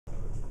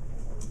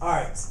All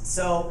right,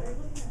 so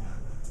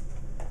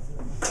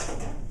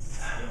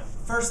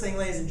first thing,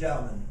 ladies and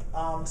gentlemen,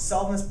 to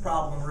solve this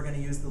problem, we're going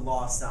to use the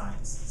law of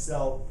sines.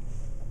 So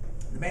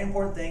the main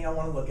important thing I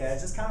want to look at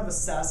is just kind of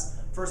assess,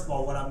 first of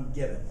all, what I'm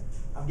given.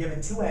 I'm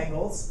given two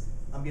angles.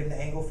 I'm given the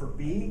angle for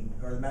B,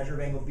 or the measure of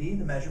angle B,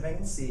 the measure of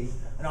angle C,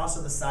 and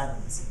also the sine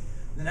length of C.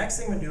 The next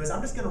thing I'm going to do is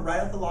I'm just going to write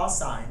out the law of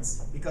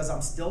sines because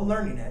I'm still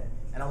learning it,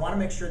 and I want to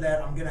make sure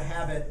that I'm going to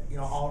have it,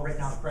 all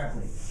written out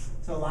correctly.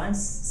 So line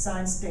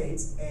sine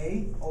states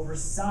A over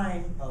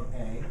sine of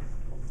A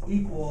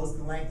equals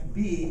the length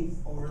B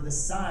over the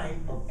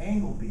sine of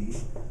angle B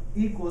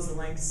equals the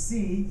length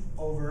C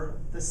over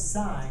the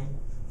sine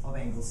of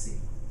angle C.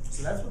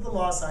 So that's what the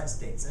law of sines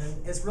states,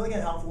 and it's really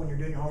going to help when you're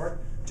doing your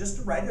homework just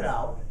to write it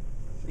out,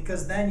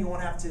 because then you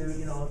won't have to,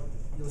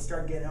 you'll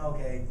start getting,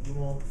 okay, you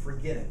won't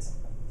forget it.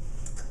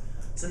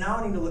 So now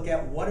I need to look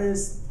at what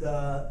is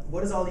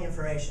all the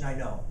information I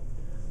know.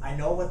 I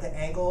know what the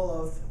angle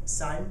of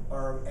sine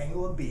or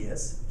angle of B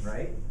is,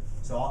 right?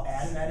 So I'll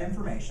add in that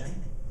information.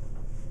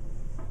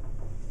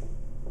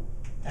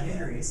 10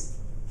 degrees.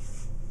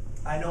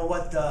 I know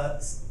what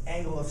the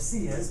angle of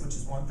C is, which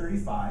is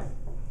 135.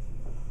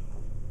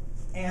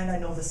 And I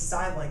know the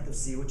side length of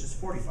C, which is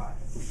 45.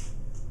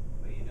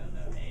 But you don't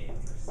know A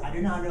for C. I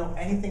do not know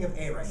anything of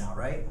A right now,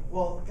 right?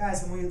 Well,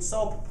 guys, when we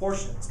solve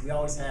proportions, we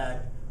always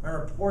had,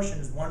 remember, proportion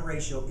is one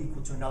ratio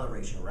equal to another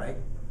ratio, right?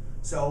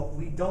 So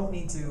we don't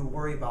need to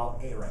worry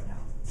about A right now.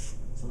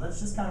 So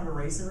let's just kind of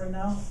erase it right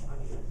now.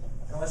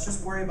 And let's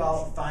just worry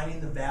about finding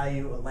the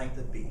value of length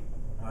of B,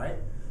 all right?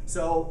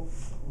 So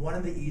one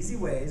of the easy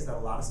ways that a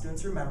lot of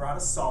students remember how to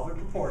solve a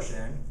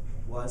proportion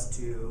was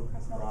to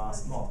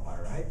cross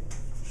multiply, right?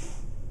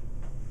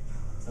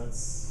 So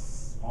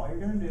that's all you're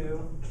going to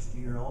do. Just do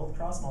your old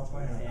cross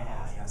multiply.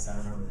 Yeah. Yes, I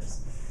remember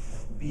this.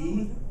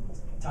 B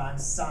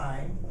times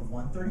sine of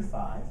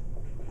 135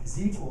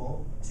 is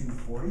equal to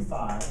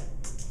 45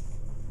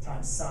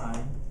 times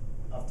sine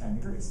of 10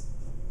 degrees.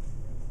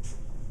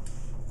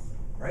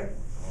 Right?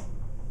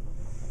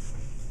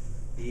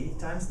 B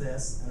times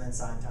this, and then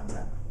sine times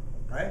that.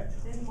 Right?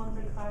 Isn't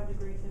 135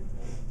 degree too?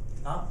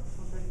 Huh?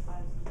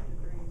 135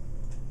 degrees.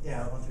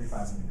 Yeah,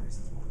 135 is in degrees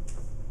as well.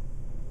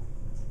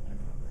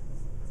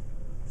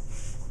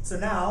 So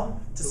now,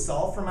 to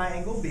solve for my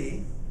angle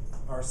B,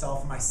 or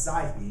solve for my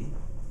side B,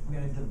 I'm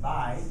going to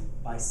divide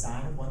by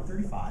sine of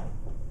 135.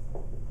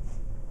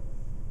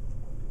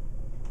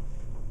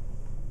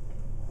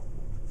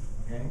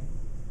 Okay?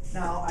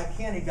 Now, I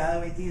can't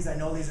evaluate these. I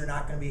know these are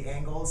not going to be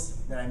angles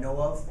that I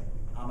know of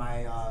on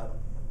my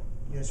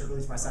unit circle, at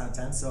least my sine of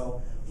 10.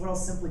 So what I'll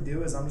simply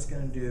do is I'm just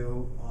going to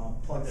do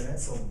plug that in.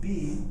 So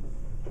B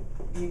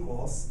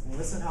equals, and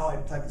listen how I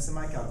type this in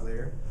my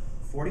calculator,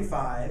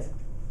 45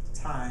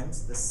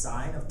 times the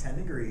sine of 10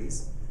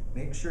 degrees.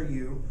 Make sure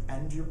you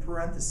end your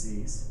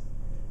parentheses,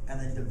 and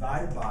then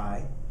divided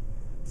by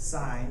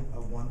sine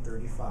of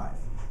 135.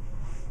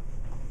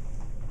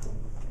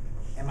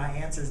 And my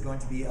answer is going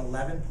to be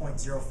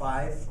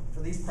 11.05. For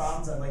these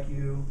problems, I'd like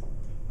you,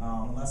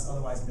 unless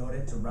otherwise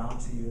noted, to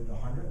round to the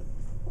 100th.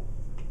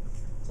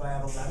 So I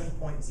have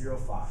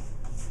 11.05.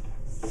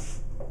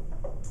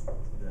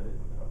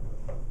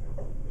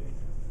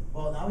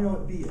 Well, now we know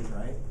what B is,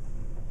 right?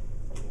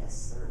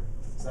 Yes, sir.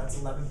 So that's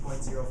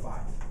 11.05.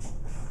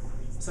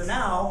 So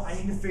now I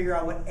need to figure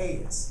out what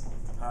A is,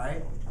 all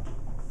right?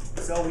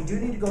 So we do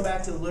need to go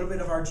back to a little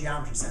bit of our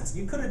geometry sense.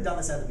 You could have done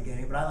this at the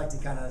beginning, but I like to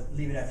kind of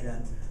leave it at the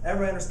end.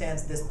 Everybody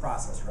understands this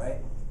process,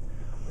 right?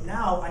 But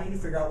now I need to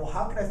figure out, well,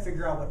 how could I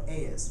figure out what A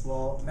is?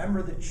 Well,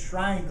 remember the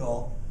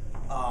triangle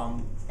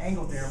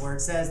angle theorem where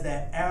it says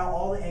that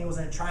all the angles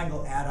in a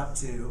triangle add up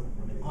to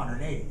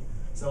 180.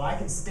 So I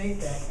can state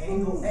that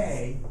angle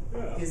A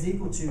is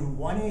equal to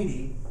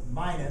 180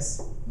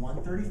 minus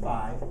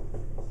 135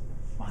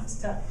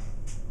 minus 10.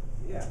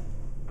 Yeah.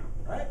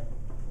 Right?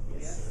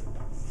 Yes.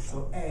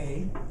 So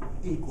A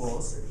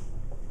equals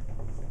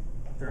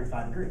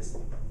 35 degrees.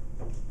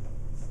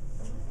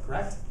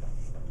 Correct?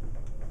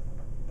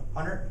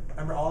 100.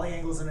 Remember, all the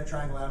angles in a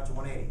triangle add up to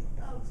 180.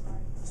 Oh, sorry.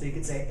 So you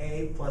could say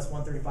A plus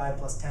 135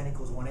 plus 10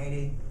 equals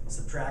 180.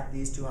 Subtract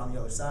these two on the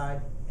other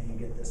side, and you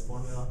get this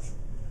formula.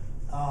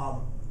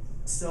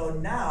 So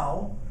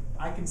now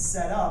I can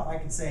set up, I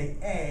can say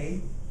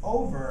A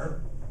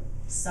over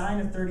sine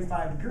of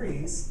 35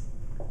 degrees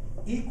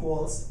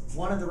equals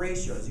one of the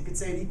ratios. You could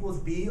say it equals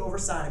B over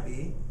sine of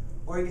B,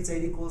 or you could say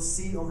it equals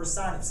C over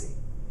sine of C.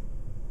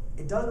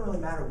 It doesn't really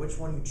matter which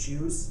one you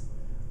choose.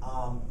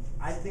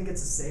 I think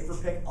it's a safer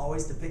pick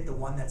always to pick the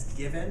one that's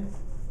given,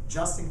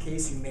 just in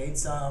case you made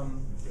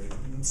some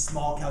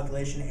small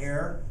calculation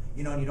error,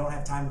 and you don't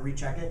have time to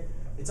recheck it.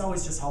 It's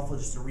always just helpful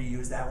just to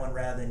reuse that one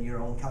rather than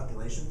your own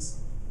calculations.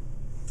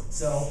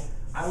 So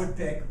I would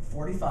pick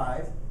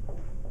 45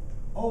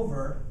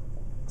 over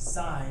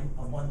sine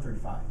of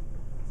 135.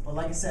 But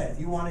like I said, if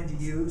you wanted to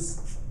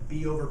use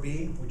B over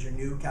B with your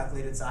new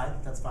calculated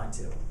side, that's fine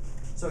too.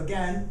 So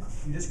again,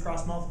 you just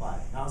cross multiply.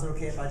 Now is it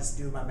okay if I just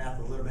do my math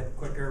a little bit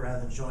quicker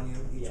rather than showing you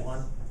each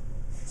one?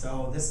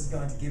 So this is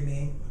going to give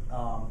me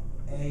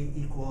A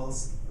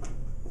equals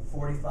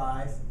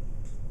 45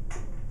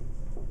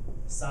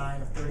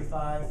 sine of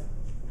 35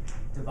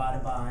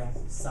 divided by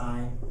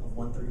sine of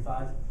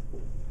 135.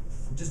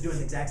 I'm just doing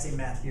the exact same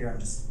math here. I'm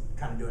just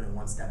kind of doing it in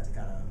one step to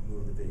kind of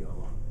move the video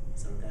along.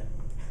 Is that okay?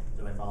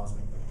 Everybody follows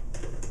me?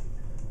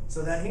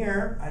 So then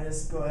here, I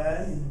just go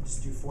ahead and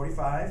just do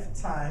 45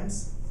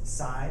 times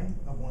sine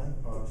of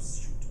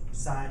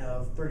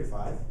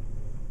 35,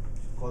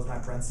 close my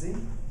parenthesis,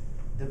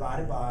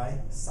 divided by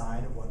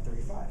sine of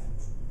 135.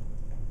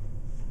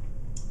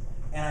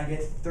 And I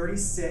get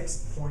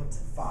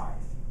 36.5.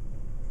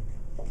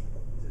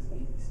 This is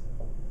easy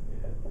stuff.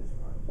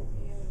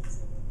 Yeah, this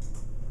part.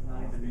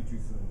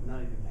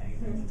 Not even paying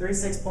attention.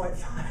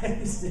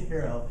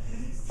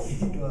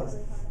 36.50 equals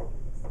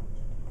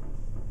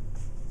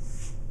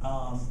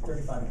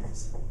 35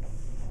 degrees.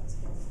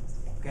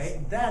 Okay,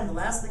 and then the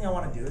last thing I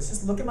want to do is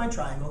just look at my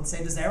triangle and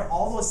say,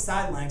 all those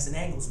side lengths and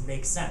angles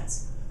make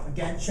sense?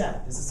 Again,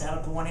 check. Does this add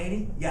up to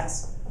 180?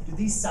 Yes. Do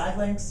these side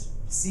lengths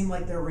seem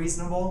like they're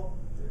reasonable?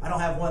 I don't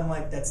have one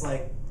that's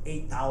like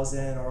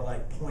 8,000 or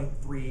like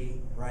 0.3,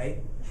 right?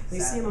 They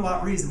seem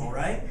about reasonable,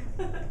 right?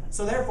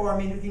 So therefore, I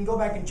mean, you can go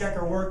back and check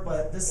our work,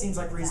 but this seems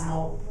like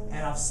reasonable,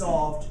 and I've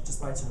solved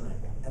just by tuning.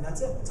 And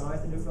that's it. That's all I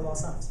have to do for law of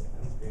sines.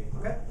 That's great.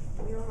 Okay?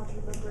 You don't have to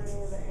remember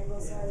any of the angle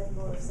side,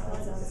 angle, or side, or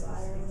any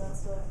of that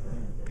stuff.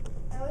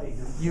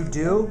 You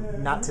do?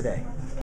 Not today.